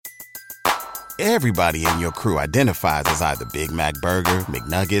Everybody in your crew identifies as either Big Mac Burger,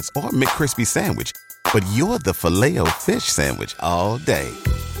 McNuggets, or McCrispy Sandwich. But you're the Filet-O-Fish Sandwich all day.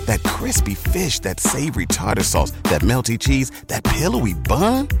 That crispy fish, that savory tartar sauce, that melty cheese, that pillowy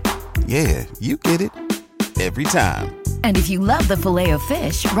bun. Yeah, you get it. Every time. And if you love the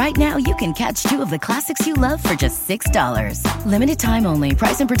Filet-O-Fish, right now you can catch two of the classics you love for just $6. Limited time only.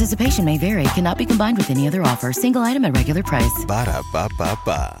 Price and participation may vary. Cannot be combined with any other offer. Single item at regular price.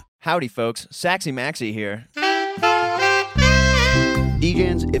 Ba-da-ba-ba-ba. Howdy, folks. Saxy Maxie here.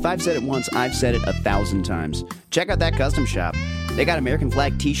 DJs, if I've said it once, I've said it 1,000 times. Check out that custom shop. They got American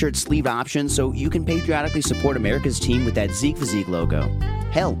flag t-shirt sleeve options so you can patriotically support America's team with that Zeke Physique logo.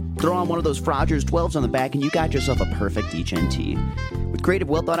 Hell, throw on one of those Frogers 12s on the back and you got yourself a perfect DGen. With creative,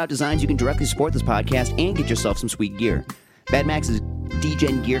 well-thought-out designs, you can directly support this podcast and get yourself some sweet gear. Bad Max's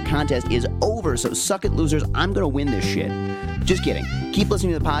DGen gear contest is over, so suck it, losers. I'm going to win this shit. Just kidding. Keep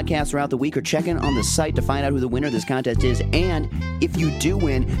listening to the podcast throughout the week or check in on the site to find out who the winner of this contest is. And if you do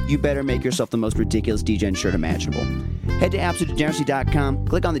win, you better make yourself the most ridiculous DGen shirt imaginable. Head to AbsoluteDegeneracy.com,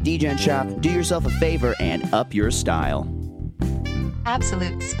 click on the DGen shop, do yourself a favor, and up your style.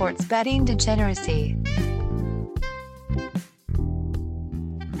 Absolute Sports Betting Degeneracy.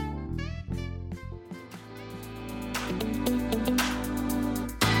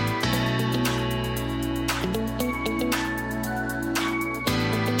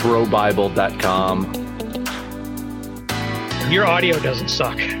 BroBible.com. Your audio doesn't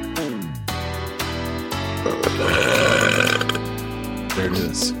suck. There it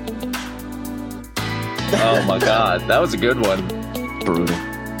is. Oh my god, that was a good one. Brutal.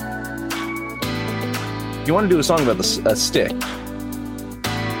 You want to do a song about the stick?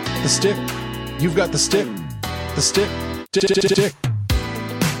 The stick. You've got the stick. The stick. Stick.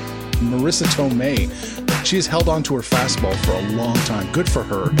 Marissa Tomei. She has held on to her fastball for a long time. Good for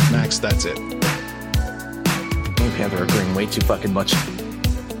her. Max, that's it. Me and Panther are agreeing way too fucking much.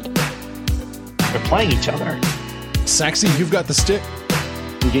 They're playing each other. Saxy, you've got the stick.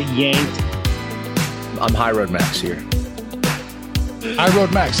 You get yanked. I'm High Road Max here. I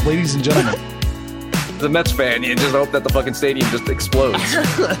Road Max, ladies and gentlemen. As a Mets fan, you just hope that the fucking stadium just explodes.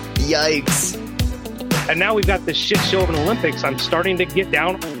 Yikes. And now we've got this shit show of an Olympics. I'm starting to get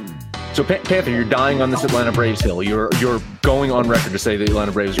down. So Panther, you're dying on this Atlanta Braves hill. You're going on record to say the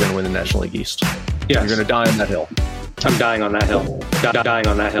Atlanta Braves are going to win the National League East. Yes. You're going to die on that hill. I'm dying on that hill. Dying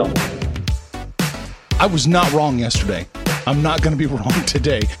on that hill. I was not wrong yesterday. I'm not going to be wrong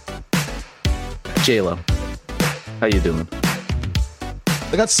today. J-Lo, how you doing?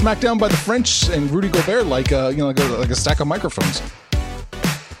 They got smacked down by the French and Rudy Gobert like a stack of microphones.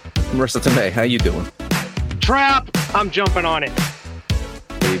 Marissa Tomei, how you doing? Trap! I'm jumping on it.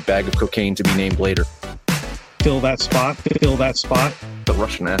 A bag of cocaine to be named later. Fill that spot. Fill that spot. The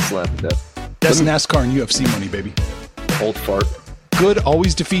Russian ass slap to death. That's NASCAR and UFC money, baby. Old fart. Good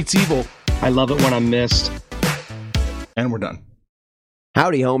always defeats evil. I love it when I'm missed. And we're done.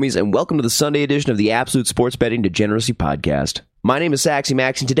 Howdy, homies, and welcome to the Sunday edition of the Absolute Sports Betting Degeneracy Podcast. My name is Saxy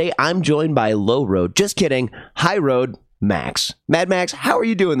Max, and today I'm joined by Low Road, just kidding, High Road Max. Mad Max, how are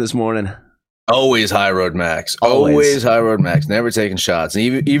you doing this morning? Always High Road Max. Always High Road Max. Never taking shots.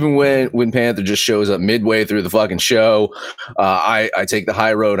 And even when Panther just shows up midway through the fucking show, I take the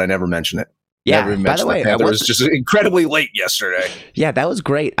high road. I never mention it. Yeah, never by the way, Panther was just incredibly late yesterday. Yeah, that was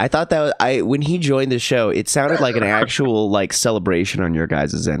great. I thought that when he joined the show, it sounded like an actual celebration on your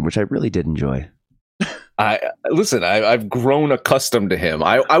guys' end, which I really did enjoy. I've grown accustomed to him.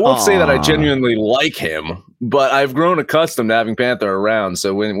 I won't say that I genuinely like him, but I've grown accustomed to having Panther around.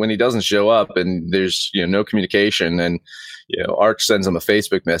 So when he doesn't show up and there's no communication, and Arch sends him a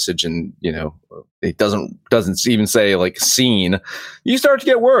Facebook message and it doesn't even say seen, you start to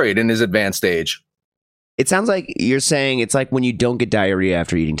get worried in his advanced stage. It sounds like you're saying it's like when you don't get diarrhea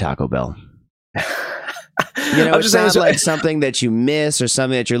after eating Taco Bell. It's not like something that you miss or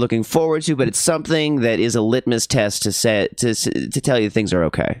something that you're looking forward to, but it's something that is a litmus test to tell you things are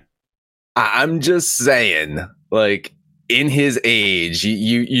okay. I'm just saying, in his age,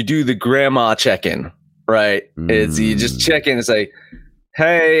 you do the grandma check-in, right? It's you just check in and say,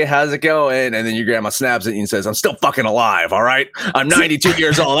 "Hey, how's it going?" And then your grandma snaps at you and says, "I'm still fucking alive, all right? I'm 92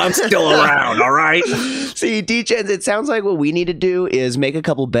 years old. I'm still around, all right?" See, D-Chens, it sounds like what we need to do is make a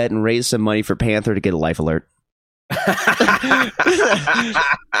couple bet and raise some money for Panther to get a life alert.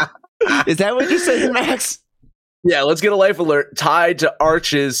 Is that what you said, Max? Yeah, let's get a life alert tied to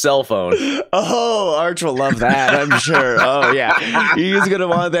Arch's cell phone. Oh, Arch will love that, I'm sure. Oh, yeah. He's going to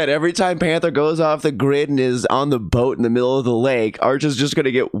want that. Every time Panther goes off the grid and is on the boat in the middle of the lake, Arch is just going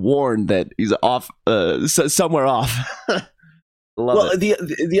to get warned that he's off, somewhere off. Love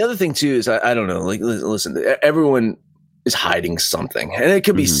it. The other thing too is I don't know. Like, listen, everyone is hiding something, and it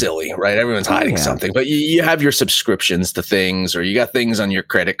could be silly, right? Everyone's hiding something, but you have your subscriptions to things, or you got things on your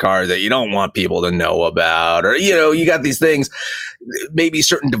credit card that you don't want people to know about, or you got these things, maybe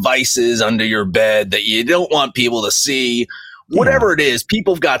certain devices under your bed that you don't want people to see. Whatever it is,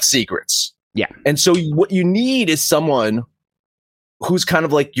 people have got secrets. Yeah. And so what you need is someone who's kind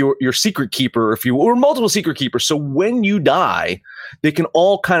of like your secret keeper, or multiple secret keepers. So when you die, they can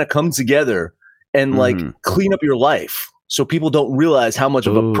all kind of come together and like clean up your life, so people don't realize how much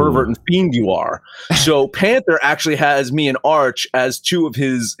of a pervert and fiend you are. So Panther actually has me and Arch as two of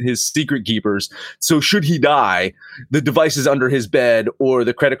his secret keepers. So should he die, the devices under his bed or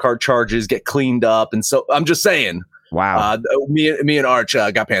the credit card charges get cleaned up. And so I'm just saying. Wow. Me and Arch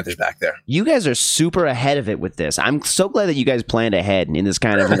got Panthers back there. You guys are super ahead of it with this. I'm so glad that you guys planned ahead in this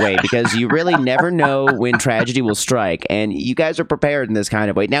kind of a way, because you really never know when tragedy will strike, and you guys are prepared in this kind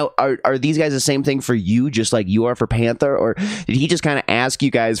of way. Now, are these guys the same thing for you, just like you are for Panther, or did he just kind of ask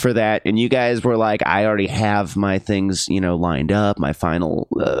you guys for that, and you guys were like, I already have my things, lined up, my final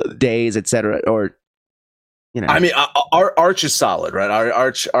days, etc., or... I mean, Arch is solid, right?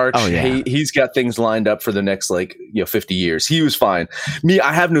 Arch, he's got things lined up for the next 50 years. He was fine. Me,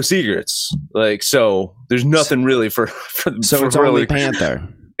 I have no secrets. So there's nothing really for So it's only Panther.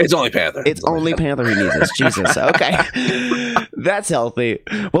 It's only Panther. It's only Panther who needs this. Jesus. Okay. That's healthy.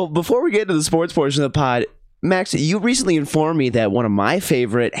 Well, before we get to the sports portion of the pod, Max, you recently informed me that one of my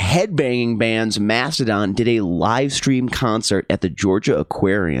favorite headbanging bands, Mastodon, did a live stream concert at the Georgia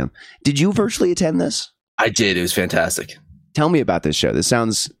Aquarium. Did you virtually attend this? I did. It was fantastic. Tell me about this show. This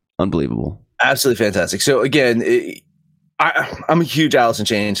sounds unbelievable. Absolutely fantastic. So again, I'm a huge Alice in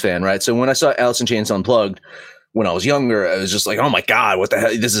Chains fan, right? So when I saw Alice in Chains Unplugged when I was younger, I was just like, oh my God, what the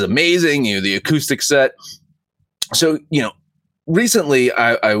hell? This is amazing. The acoustic set. So, recently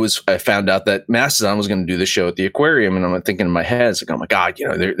I found out that Mastodon was going to do the show at the aquarium, and I'm thinking in my head, it's like, oh my God,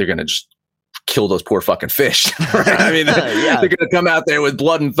 they're going to just kill those poor fucking fish. Right? I mean, they're going to come out there with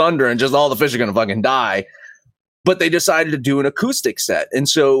blood and thunder, and just all the fish are going to fucking die. But they decided to do an acoustic set, and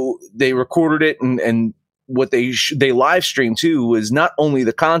so they recorded it, and what they live streamed too was not only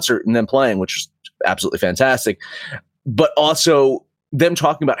the concert and them playing, which was absolutely fantastic, but also them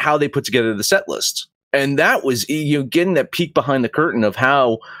talking about how they put together the set list. And that was getting that peek behind the curtain of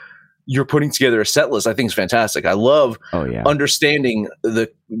how you're putting together a set list. I think is fantastic. I love understanding the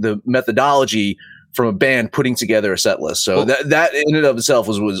methodology from a band putting together a set list. So that in and of itself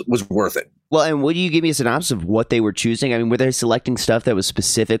was worth it. Well, and would you give me a synopsis of what they were choosing? I mean, were they selecting stuff that was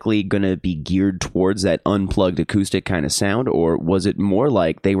specifically going to be geared towards that unplugged acoustic kind of sound, or was it more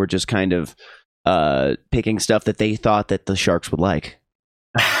like they were just kind of picking stuff that they thought that the Sharks would like?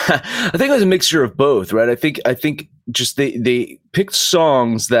 I think it was a mixture of both, right? I think just they picked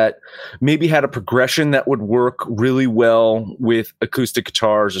songs that maybe had a progression that would work really well with acoustic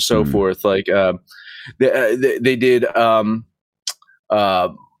guitars or so forth. Like they did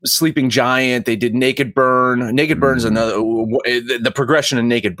Sleeping Giant. They did Naked Burn. Naked Burn is another. The progression in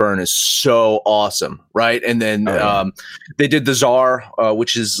Naked Burn is so awesome, right? And then they did The Czar,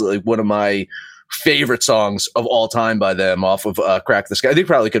 which is like one of my favorite songs of all time by them, off of Crack the Sky. They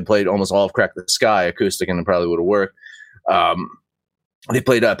probably could have played almost all of Crack the Sky acoustic, and it probably would have worked. They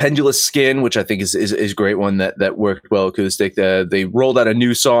played Pendulous Skin, which I think is a great one that worked well acoustic. They rolled out a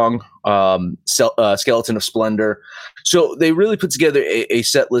new song, Skeleton of Splendor. So they really put together a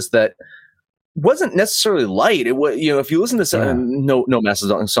set list that wasn't necessarily light. It was, if you listen to no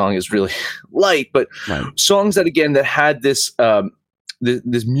Mastodon song is really light, but songs that had this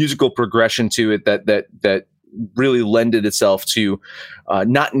this musical progression to it that really lended itself to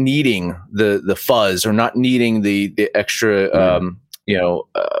not needing the fuzz, or not needing the extra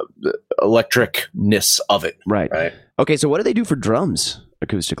the electricness of it. Right. Okay, so what do they do for drums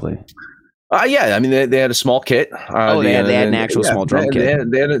acoustically? I mean, they had a small kit. They had an actual small drum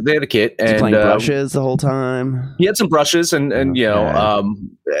kit. They had a kit. And playing brushes the whole time. He had some brushes, and it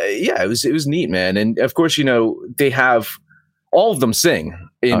was neat, man. And of course, they have all of them sing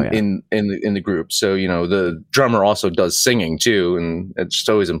in the group. So the drummer also does singing too, and it just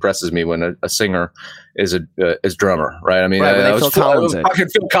always impresses me when a singer is drummer, right? I mean, Phil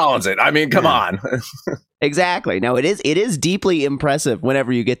Collins it. I mean, come on. Exactly. No, it is deeply impressive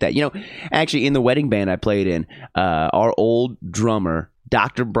whenever you get that. Actually, in the wedding band I played in, our old drummer,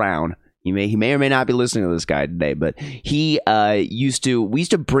 Dr. Brown, he may or may not be listening to this guy today, but we used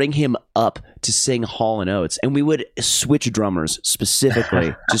to bring him up to sing Hall & Oates, and we would switch drummers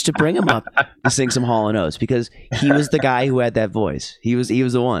specifically just to bring him up to sing some Hall & Oates, because he was the guy who had that voice. He was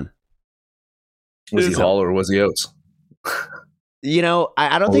the one. Was he Hall or was he Oates?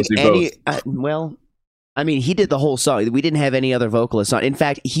 I don't think any. Well, I mean, he did the whole song. We didn't have any other vocalists on. In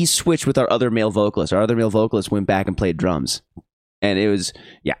fact, he switched with our other male vocalist. Our other male vocalist went back and played drums. And it was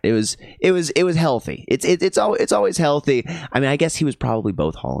healthy. It's always healthy. I mean, I guess he was probably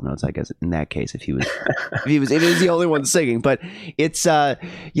both Hall & Oates. I guess in that case, if he was the only one singing. But it's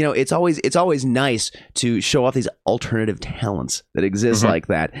it's always nice to show off these alternative talents that exist like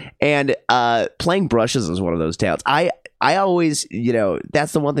that. And playing brushes is one of those talents. I always,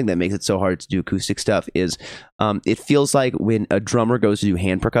 that's the one thing that makes it so hard to do acoustic stuff is it feels like when a drummer goes to do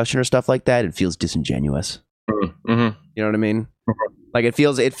hand percussion or stuff like that, it feels disingenuous. Mm-hmm. You know what I mean? Like it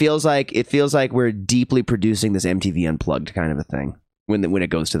feels like we're deeply producing this MTV Unplugged kind of a thing when it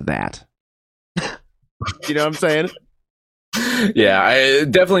goes to that. You know what I'm saying? Yeah, I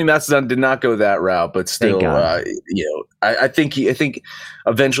definitely Mastodon did not go that route, but still, I think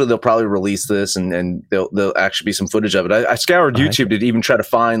eventually they'll probably release this and there'll actually be some footage of it. I scoured YouTube to even try to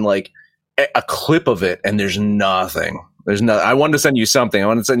find like a clip of it, and there's nothing. There's no. I wanted to send you something. I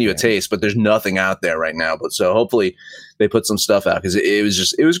wanted to send you a taste, but there's nothing out there right now. But so hopefully they put some stuff out because it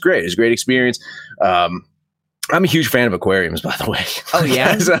was great. It was a great experience. I'm a huge fan of aquariums, by the way. Oh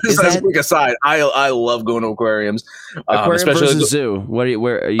yeah, as a quick aside, I love going to aquariums. Aquarium versus zoo. Where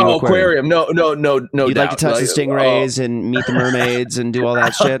are you? Oh, aquarium. No. You'd like to touch the stingrays and meet the mermaids and do all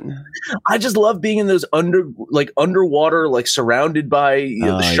that shit. I just love being in those underwater, like surrounded by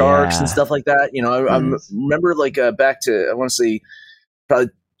the sharks and stuff like that. I remember back to I want to say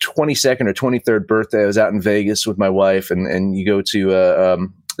probably 22nd or 23rd birthday. I was out in Vegas with my wife, and you go to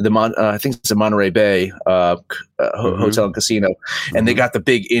I think it's the Monterey Bay hotel and casino, and they got the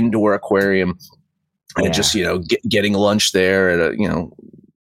big indoor aquarium, and just getting lunch there at a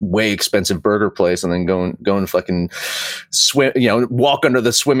way expensive burger place, and then going fucking swim, walk under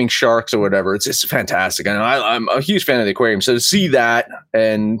the swimming sharks or whatever. It's just fantastic. I'm a huge fan of the aquarium, so to see that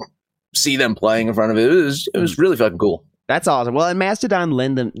and see them playing in front of it was really fucking cool. That's awesome. Well, and Mastodon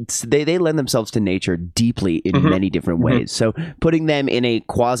they lend themselves to nature deeply in many different ways. So putting them in a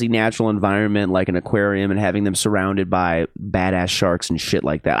quasi-natural environment like an aquarium and having them surrounded by badass sharks and shit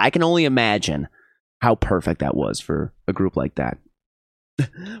like that, I can only imagine how perfect that was for a group like that.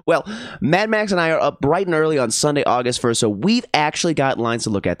 Well, Mad Max and I are up bright and early on Sunday, August 1st, so we've actually got lines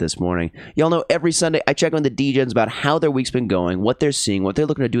to look at this morning. Y'all know every Sunday I check on the DJs about how their week's been going, what they're seeing, what they're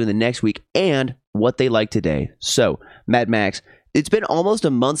looking to do in the next week, and what they like today. So, Mad Max, it's been almost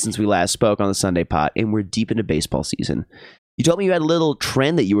a month since we last spoke on the Sunday Pot, and we're deep into baseball season. You told me you had a little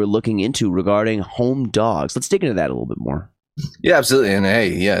trend that you were looking into regarding home dogs. Let's dig into that a little bit more. Yeah, absolutely. And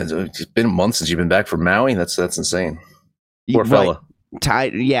hey, it's been a month since you've been back from Maui. That's insane. Poor fella.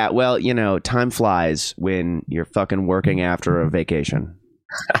 Time flies when you're fucking working after a vacation.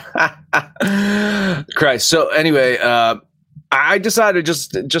 Christ. So anyway, I decided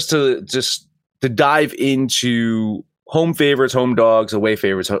just to dive into home favorites, home dogs, away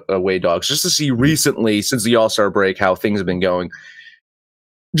favorites, away dogs, just to see recently since the All-Star break how things have been going.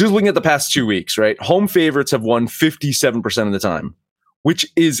 Just looking at the past 2 weeks, right? Home favorites have won 57% of the time, which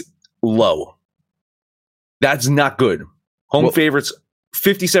is low. That's not good. Home favorites,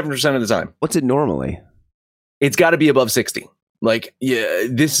 57% of the time. What's it normally? It's got to be above 60. Like, yeah,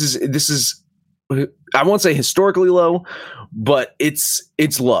 this is. I won't say historically low, but it's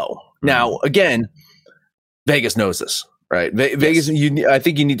low. Now, again, Vegas knows this, right? Vegas, I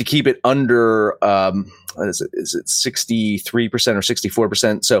think you need to keep it under. Is it 63% or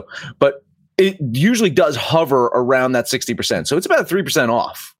 64%? So, but it usually does hover around that 60%. So it's about 3%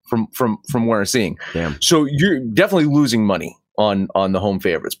 off from where I'm seeing. Damn. So you're definitely losing money on the home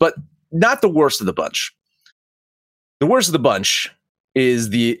favorites, but not the worst of the bunch. The worst of the bunch is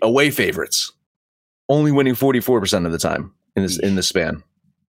the away favorites, only winning 44% of the time in this span.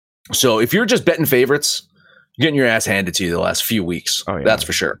 So if you're just betting favorites, you're getting your ass handed to you the last few weeks. Oh, yeah. That's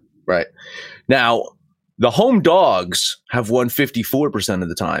for sure. Right. Now, the home dogs have won 54% of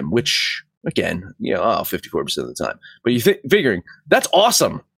the time, which again, 54% of the time. But you're figuring that's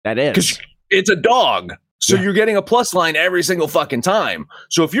awesome. That is. Because it's a dog. So you're getting a plus line every single fucking time.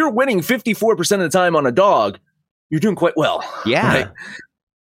 So if you're winning 54% of the time on a dog, you're doing quite well. Yeah. Right?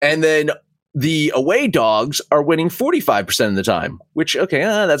 And then the away dogs are winning 45% of the time, which,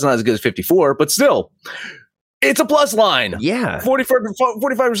 that's not as good as 54, but still, it's a plus line. Yeah. 45% of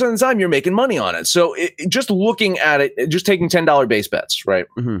the time, you're making money on it. So just looking at it, just taking $10 base bets, right?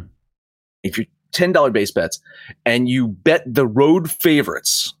 Mm-hmm. If you're $10 base bets and you bet the road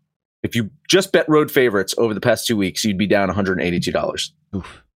favorites, if you just bet road favorites over the past 2 weeks, you'd be down $182.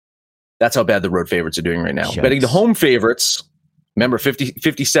 Oof. That's how bad the road favorites are doing right now. Yikes. Betting the home favorites, remember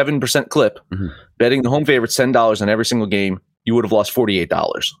 57% clip, betting the home favorites $10 on every single game, you would have lost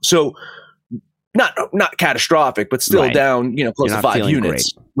 $48. So not catastrophic, but still down, close to 5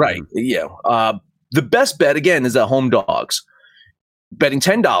 units. Great. Right. Yeah. The best bet again is at home dogs. Betting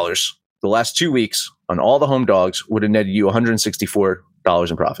 $10 the last 2 weeks on all the home dogs would have netted you $164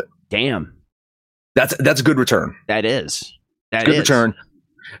 in profit. Damn. That's a good return. That is. Good return.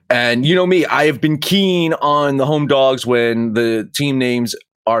 And you know me, I have been keen on the home dogs when the team names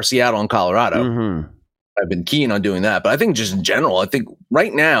are Seattle and Colorado. Mm-hmm. I've been keen on doing that. But I think just in general, I think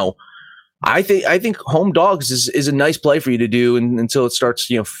right now, I think home dogs is a nice play for you to do until it starts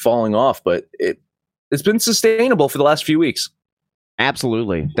falling off. But it's been sustainable for the last few weeks.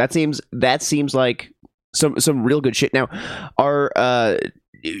 Absolutely. That seems like some real good shit. Now,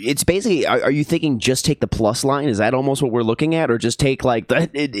 it's basically, are you thinking just take the plus line? Is that almost what we're looking at, or just take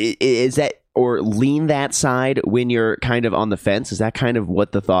is that, or lean that side when you're kind of on the fence? Is that kind of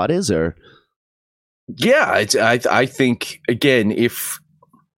what the thought is, or? Yeah, I think again, if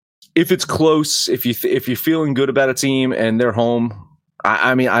it's close, if you're feeling good about a team and they're home.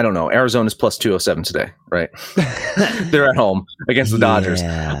 I mean, I don't know. Arizona's plus 207 today, right? They're at home against the Dodgers.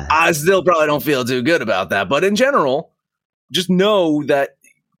 I still probably don't feel too good about that. But in general, just know that,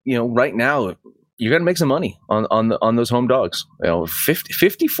 right now, you're going to make some money on those home dogs.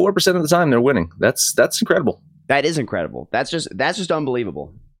 54% of the time they're winning. That's incredible. That is incredible. That's just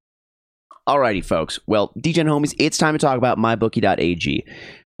unbelievable. Alrighty, folks. Well, DGen homies, it's time to talk about MyBookie.ag.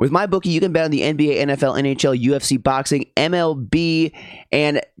 With MyBookie, you can bet on the NBA, NFL, NHL, UFC, boxing, MLB,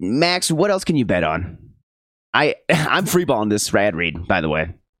 and Max, what else can you bet on? I'm freeballing this ad read, by the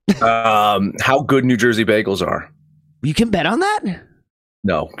way. How good New Jersey bagels are. You can bet on that?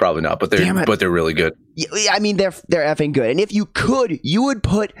 No, probably not, but they're really good. I mean, they're effing good. And if you could, you would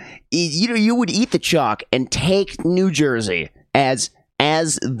you would eat the chalk and take New Jersey as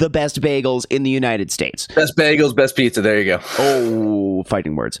the best bagels in the United States. Best bagels, best pizza. There you go. Oh,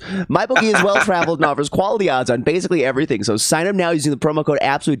 fighting words. MyBookie is well-traveled and offers quality odds on basically everything. So sign up now using the promo code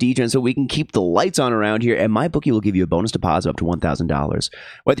AbsoluteDGen so we can keep the lights on around here. And MyBookie will give you a bonus deposit up to $1,000.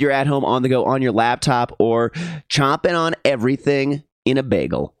 Whether you're at home, on the go, on your laptop, or chomping on everything in a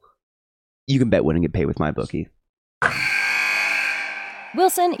bagel, you can bet, win, and get paid with MyBookie.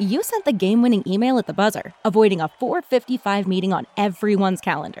 Wilson, you sent the game-winning email at the buzzer, avoiding a 4:55 meeting on everyone's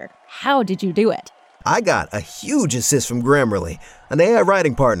calendar. How did you do it? I got a huge assist from Grammarly, an AI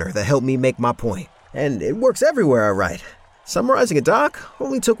writing partner that helped me make my point. And it works everywhere I write. Summarizing a doc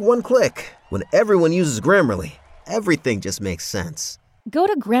only took one click. When everyone uses Grammarly, everything just makes sense. Go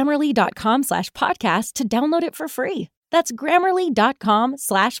to Grammarly.com/podcast to download it for free. That's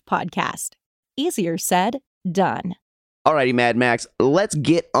Grammarly.com/podcast. Easier said, done. Alrighty, Mad Max, let's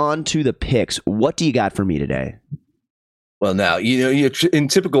get on to the picks. What do you got for me today? Well, now, in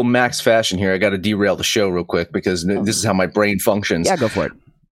typical Max fashion here, I got to derail the show real quick because this is how my brain functions. Yeah, go for it.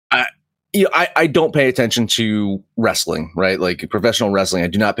 I don't pay attention to wrestling, right? Like professional wrestling, I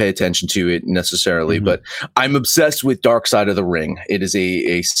do not pay attention to it necessarily, but I'm obsessed with Dark Side of the Ring. It is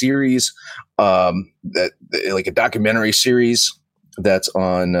a series, that like a documentary series that's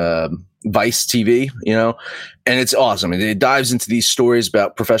on Vice TV, and it's awesome. And it dives into these stories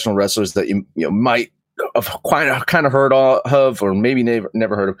about professional wrestlers that you might have kind of heard of, or maybe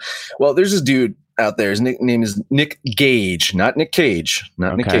never heard of. Well, there's this dude out there. His name is Nick Gage, not Nick Cage,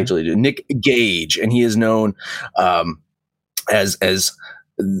 Nick Cage, Nick Gage, and he is known as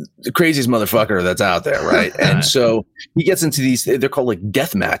the craziest motherfucker that's out there, right? And so he gets into these, they're called like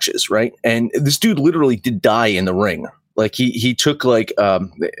death matches, right? And this dude literally did die in the ring. Like he took like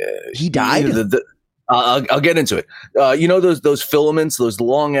he died. I'll get into it. Those filaments, those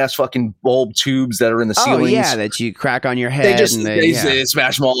long ass fucking bulb tubes that are in the ceilings. Oh yeah, that you crack on your head. They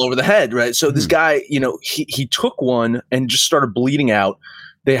smash them all over the head, right? So this guy, he took one and just started bleeding out.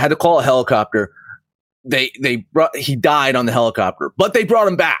 They had to call a helicopter. He died on the helicopter, but they brought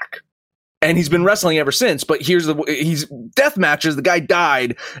him back. And he's been wrestling ever since, but he's death matches. The guy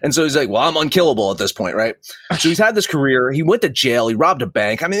died. And so he's like, well, I'm unkillable at this point, right? So he's had this career. He went to jail. He robbed a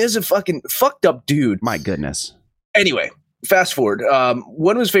bank. I mean, this is a fucking fucked up dude. My goodness. Anyway, fast forward.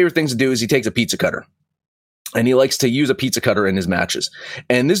 One of his favorite things to do is he takes a pizza cutter. And he likes to use a pizza cutter in his matches.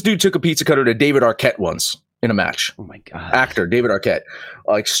 And this dude took a pizza cutter to David Arquette once in a match. Oh my God. Actor, David Arquette.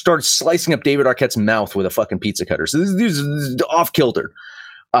 Started slicing up David Arquette's mouth with a fucking pizza cutter. So this dude's off kilter.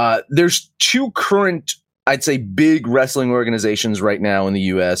 There's two current, I'd say, big wrestling organizations right now in the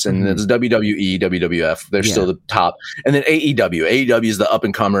U.S., and there's WWE, WWF. They're still the top. And then AEW. AEW is the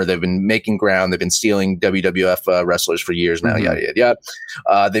up-and-comer. They've been making ground. They've been stealing WWF wrestlers for years now, yada, yada,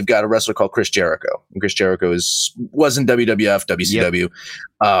 yada. They've got a wrestler called Chris Jericho. And Chris Jericho was in WWF, WCW.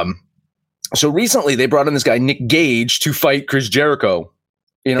 So recently they brought in this guy, Nick Gage, to fight Chris Jericho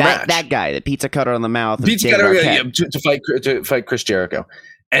in a match. That guy, the pizza cutter on the mouth. Pizza cutter, to fight Chris Jericho.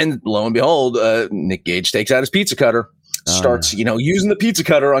 And lo and behold, Nick Gage takes out his pizza cutter, starts, using the pizza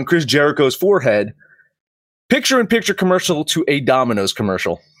cutter on Chris Jericho's forehead. Picture-in-picture commercial to a Domino's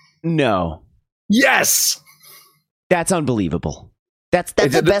commercial. No. Yes. That's unbelievable. That's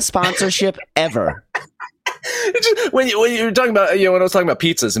the best sponsorship ever. When you're talking about, when I was talking about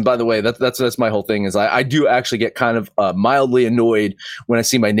pizzas, and by the way, that's my whole thing is I do actually get kind of mildly annoyed when I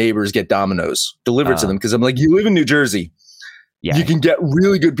see my neighbors get Domino's delivered to them, because I'm like, you live in New Jersey. Yeah. You can get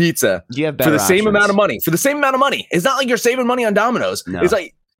really good pizza for the same amount of money. For the same amount of money. It's not like you're saving money on Domino's. No. It's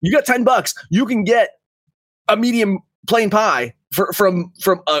like you got $10. You can get a medium plain pie from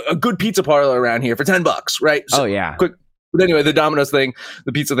a good pizza parlor around here for $10, right? So, quick. But anyway, the Domino's thing,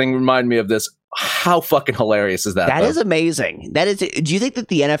 the pizza thing reminded me of this. How fucking hilarious is that? That is amazing. That is. Do you think that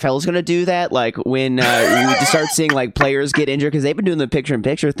the NFL is going to do that? Like when you start seeing like players get injured, because they've been doing the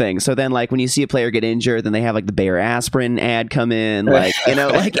picture-in-picture thing. So then, like when you see a player get injured, then they have like the Bayer aspirin ad come in, like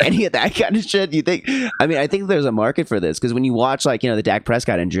like any of that kind of shit. You think? I mean, I think there's a market for this, because when you watch like the Dak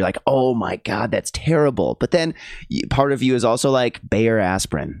Prescott injury, you're like, oh my god, that's terrible. But then part of you is also like Bayer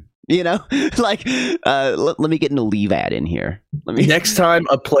aspirin. Like let me get an Aleve ad in here. Next time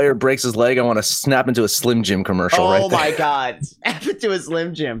a player breaks his leg, I want to snap into a Slim Jim commercial. Oh my god, snap into a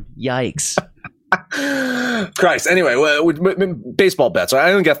Slim Jim. Yikes. Christ. Anyway, baseball bets.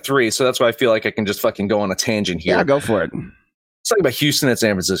 I only got 3, so that's why I feel like I can just fucking go on a tangent here. Yeah, go for it. Let's talk about Houston at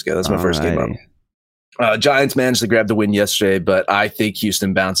San Francisco. That's my first game up. Giants managed to grab the win yesterday, but I think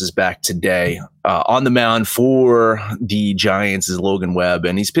Houston bounces back today. On the mound for the Giants is Logan Webb,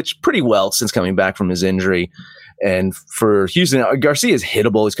 and he's pitched pretty well since coming back from his injury. And for Houston, Garcia is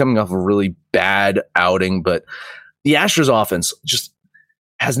hittable. He's coming off a really bad outing, but the Astros offense just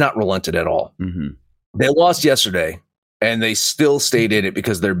has not relented at all. Mm-hmm. They lost yesterday, and they still stayed in it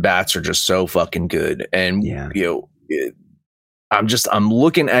because their bats are just so fucking good. And, I'm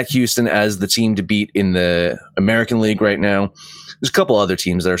looking at Houston as the team to beat in the American League right now. There's a couple other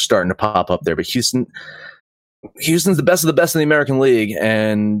teams that are starting to pop up there, but Houston's the best of the best in the American League.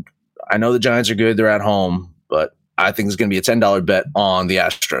 And I know the Giants are good. They're at home, but I think it's going to be a $10 bet on the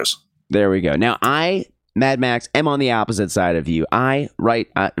Astros. There we go. Now, Mad Max, am on the opposite side of you.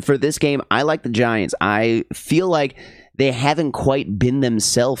 For this game, I like the Giants. I feel like they haven't quite been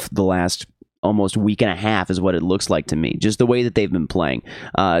themselves the last almost week and a half is what it looks like to me. Just the way that they've been playing.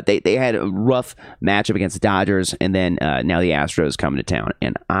 They had a rough matchup against the Dodgers, and then now the Astros come to town.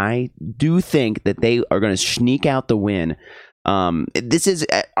 And I do think that they are going to sneak out the win. This is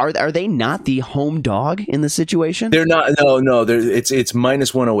are they not the home dog in the situation? They're not. No. It's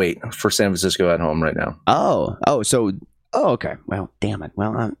minus 108 for San Francisco at home right now. Okay. Well, damn it.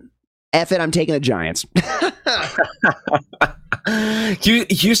 Well, F it. I'm taking the Giants.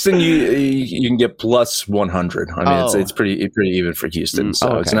 Houston, you can get plus 100. I mean, it's pretty even for Houston.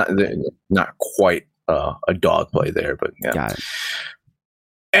 So it's not quite a dog play there, but yeah. Got it.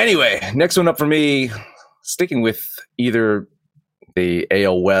 Anyway, next one up for me, sticking with either the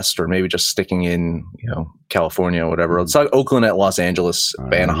AL West or maybe just sticking in California or whatever. Let's talk Oakland at Los Angeles,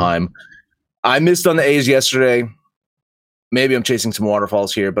 Anaheim. I missed on the A's yesterday. Maybe I'm chasing some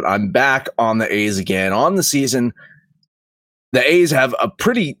waterfalls here, but I'm back on the A's again on the season. The A's have a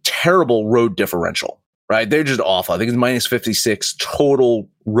pretty terrible road differential, right? They're just awful. I think it's minus 56 total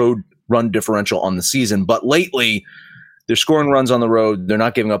road run differential on the season. But lately, they're scoring runs on the road. They're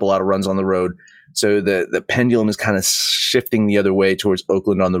not giving up a lot of runs on the road. So the pendulum is kind of shifting the other way towards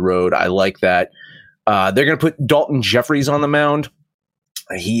Oakland on the road. I like that. They're going to put Dalton Jeffries on the mound.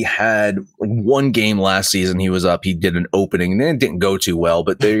 He had one game last season. He was up. He did an opening, and it didn't go too well,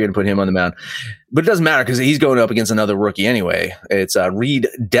 but they're going to put him on the mound. But it doesn't matter because he's going up against another rookie anyway. It's Reed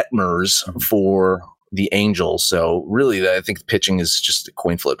Detmers for the Angels. So really, I think pitching is just a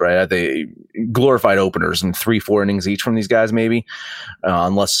coin flip, right? They glorified openers in 3-4 innings each from these guys, maybe,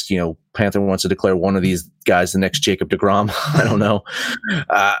 unless Panther wants to declare one of these guys the next Jacob deGrom. I don't know.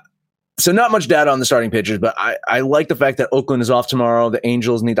 So not much data on the starting pitchers, but I like the fact that Oakland is off tomorrow. The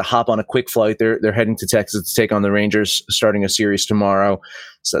Angels need to hop on a quick flight. They're heading to Texas to take on the Rangers, starting a series tomorrow.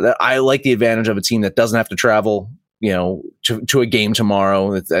 So that I like the advantage of a team that doesn't have to travel, to a game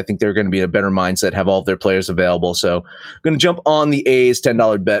tomorrow. I think they're going to be in a better mindset, have all of their players available. So I'm going to jump on the A's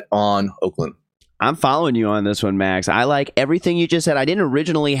 $10 bet on Oakland. I'm following you on this one, Max. I like everything you just said. I didn't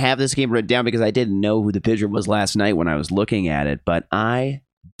originally have this game written down because I didn't know who the pitcher was last night when I was looking at it, but I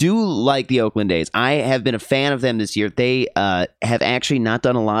do like the Oakland A's. I have been a fan of them this year. They have actually not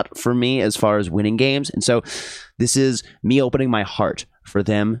done a lot for me as far as winning games. And so this is me opening my heart for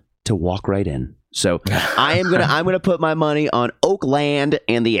them to walk right in. So I'm gonna put my money on Oakland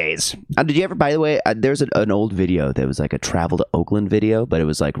and the A's. Did you ever, by the way, there's an old video that was like a travel to Oakland video, but it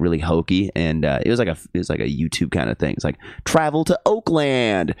was like really hokey, and it was like a YouTube kind of thing. It's like travel to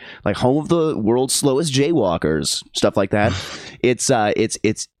Oakland, like home of the world's slowest jaywalkers, stuff like that. It's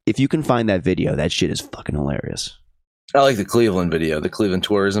if you can find that video, that shit is fucking hilarious. I like the Cleveland video, the Cleveland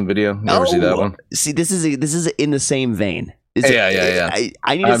tourism video. You ever see that one? See, this is in the same vein. Yeah.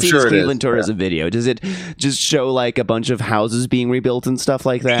 I need to see this Cleveland tourism video. Does it just show like a bunch of houses being rebuilt and stuff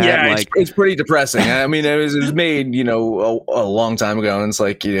like that? Yeah, it's pretty depressing. I mean, it was made, a long time ago, and it's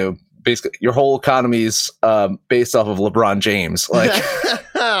like, basically your whole economy is based off of LeBron James. Like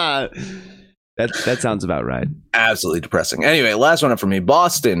that sounds about right. Absolutely depressing. Anyway, last one up for me.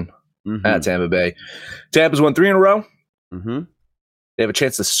 Boston at Tampa Bay. Tampa's won 3 in a row. Mm-hmm. They have a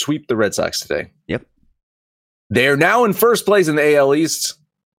chance to sweep the Red Sox today. Yep. They're now in first place in the AL East.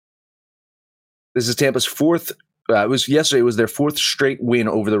 This is Tampa's fourth. Yesterday was their fourth straight win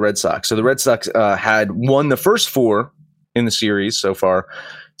over the Red Sox. So the Red Sox had won the first 4 in the series so far.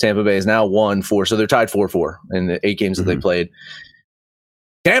 Tampa Bay has now won 4, so they're tied 4-4 in the 8 games that they played.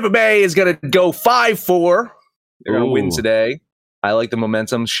 Tampa Bay is going to go 5-4. They're going to win today. I like the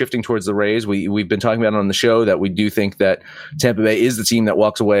momentum shifting towards the Rays. We've been talking about it on the show that we do think that Tampa Bay is the team that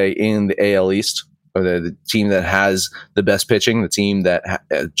walks away in the AL East. Or the team that has the best pitching, the team that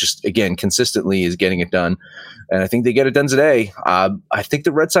just, again, consistently is getting it done. And I think they get it done today. I think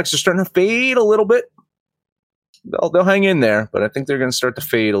the Red Sox are starting to fade a little bit. They'll hang in there, but I think they're going to start to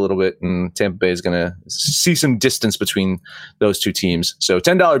fade a little bit, and Tampa Bay is going to see some distance between those two teams. So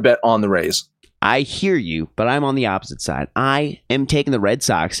 $10 bet on the Rays. I hear you, but I'm on the opposite side. I am taking the Red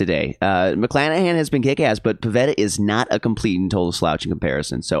Sox today. McClanahan has been kick-ass, but Pivetta is not a complete and total slouch in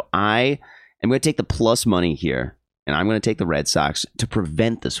comparison. So I'm going to take the plus money here, and I'm going to take the Red Sox to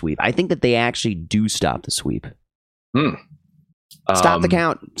prevent the sweep. I think that they actually do stop the sweep. Stop the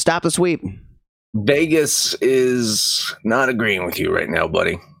count. Stop the sweep. Vegas is not agreeing with you right now,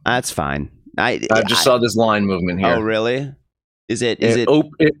 buddy. That's fine. I just saw this line movement here. Oh, really?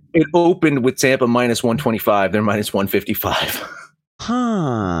 It opened with Tampa minus 125. They're minus 155.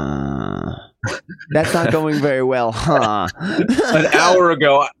 Huh. That's not going very well, huh? An hour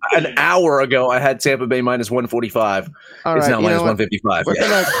ago, I had Tampa Bay minus 145. All it's right, now minus 155. We're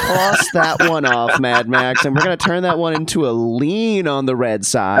going to cross that one off, Mad Max, and we're going to turn that one into a lean on the Red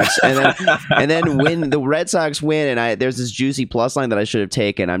Sox. And then when the Red Sox win, and there's this juicy plus line that I should have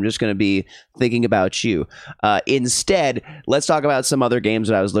taken, I'm just going to be thinking about you. Instead, let's talk about some other games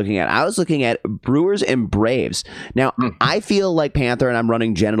that I was looking at. I was looking at Brewers and Braves. Now, I feel like Panther, and I'm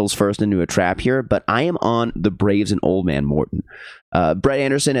running genitals first into a trap here, but I am on the Braves and Old Man Morton. Brett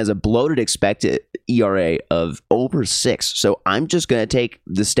Anderson has a bloated expected ERA of over 6, so I'm just going to take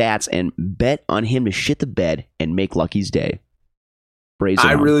the stats and bet on him to shit the bed and make Lucky's day. Braves.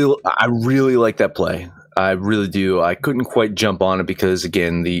 I really like that play. I really do. I couldn't quite jump on it because,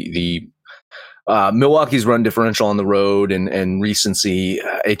 again, the Milwaukee's run differential on the road and recency,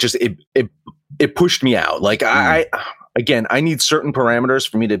 it pushed me out. Like I need certain parameters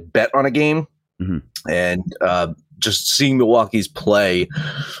for me to bet on a game. And just seeing Milwaukee's play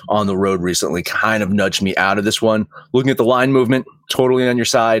on the road recently kind of nudged me out of this one. Looking at the line movement, totally on your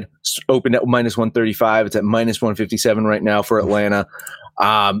side. Opened at minus 135. It's at minus 157 right now for Atlanta.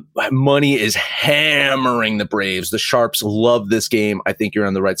 Money is hammering the Braves. The Sharps love this game. I think you're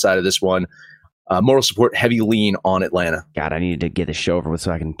on the right side of this one. Moral support, heavy lean on Atlanta. God, I need to get this show over with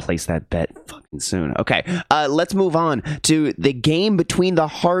so I can place that bet fucking soon. Okay, let's move on to the game between the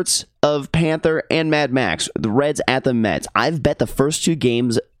hearts of Panther and Mad Max. The Reds at the Mets. I've bet the first 2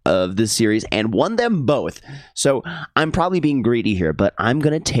 games of this series and won them both. So I'm probably being greedy here, but I'm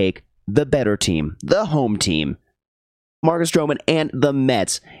going to take the better team, the home team, Marcus Stroman and the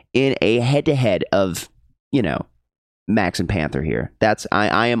Mets in a head-to-head of, Max and Panther here.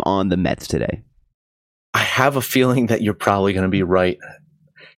 I am on the Mets today. I have a feeling that you're probably going to be right.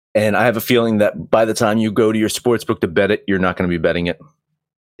 And I have a feeling that by the time you go to your sportsbook to bet it, you're not going to be betting it.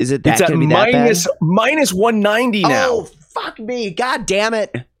 Is it that going to be that bad? Minus 190 now. Oh, fuck me. God damn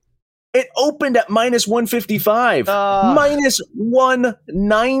it. It opened at minus 155. Minus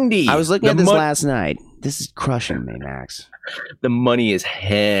 190. I was looking at this last night. This is crushing me, Max. The money is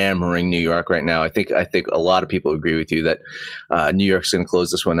hammering New York right now. I think a lot of people agree with you that New York's going to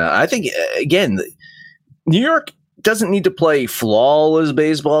close this one out. I think, again, New York doesn't need to play flawless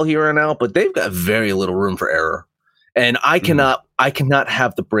baseball here and out, but they've got very little room for error. And I cannot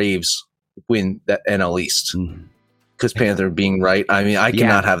have the Braves win that NL East Chris Panther being right. I mean, I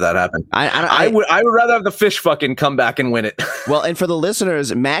cannot have that happen. I would rather have the fish fucking come back and win it. Well, and for the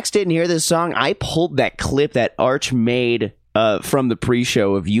listeners, Max didn't hear this song. I pulled that clip that Arch made from the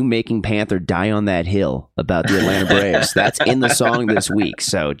pre-show of you making Panther die on that hill about the Atlanta Braves. That's in the song this week.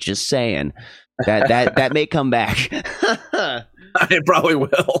 So just saying that may come back. It probably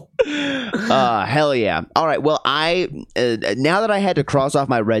will. Hell yeah. All right. Well, now that I had to cross off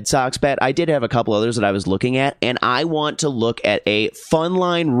my Red Sox bet, I did have a couple others that I was looking at, and I want to look at a fun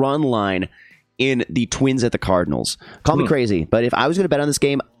line, run line in the Twins at the Cardinals. Call me crazy, but if I was going to bet on this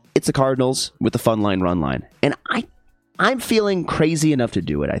game, it's the Cardinals with the fun line, run line. And I'm feeling crazy enough to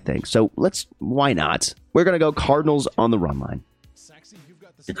do it, I think. So why not? We're going to go Cardinals on the run line.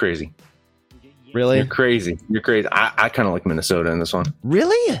 You're crazy. Really? You're crazy. I kind of like Minnesota in this one.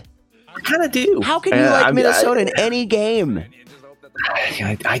 Really? I kind of do. How can you like Minnesota in any game?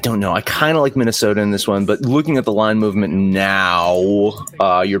 I don't know. I kind of like Minnesota in this one, but looking at the line movement now,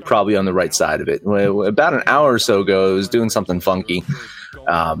 you're probably on the right side of it. About an hour or so ago, I was doing something funky,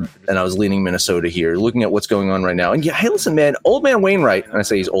 and I was leaning Minnesota here, looking at what's going on right now. And yeah, hey, listen, man, old man Wainwright, and I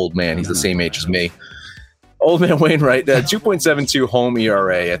say he's old man, he's the same age as me. Old man Wainwright, 2.72 home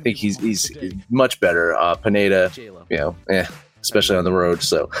ERA. I think he's much better. Pineda, especially on the road.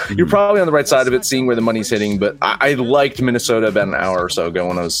 So you're probably on the right side of it, seeing where the money's hitting. But I liked Minnesota about an hour or so ago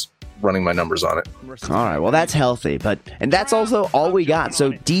when I was running my numbers on it. All right, well, that's healthy. And that's also all we got.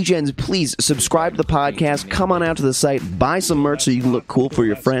 So, Degens, please subscribe to the podcast. Come on out to the site. Buy some merch so you can look cool for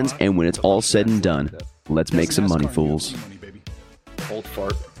your friends. And when it's all said and done, let's make some money, fools. Old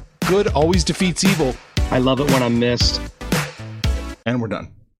fart. Good always defeats evil. I love it when I'm missed. And we're done.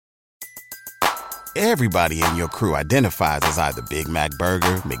 Everybody in your crew identifies as either Big Mac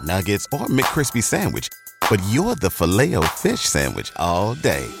Burger, McNuggets, or McCrispy Sandwich. But you're the Filet-O-Fish Sandwich all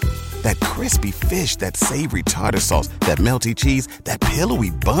day. That crispy fish, that savory tartar sauce, that melty cheese, that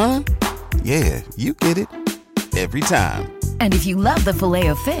pillowy bun. Yeah, you get it. Every time. And if you love the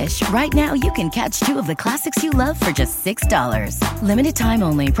Filet-O-Fish, right now you can catch two of the classics you love for just $6. Limited time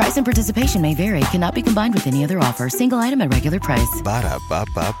only. Price and participation may vary. Cannot be combined with any other offer. Single item at regular price.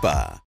 Ba-da-ba-ba-ba.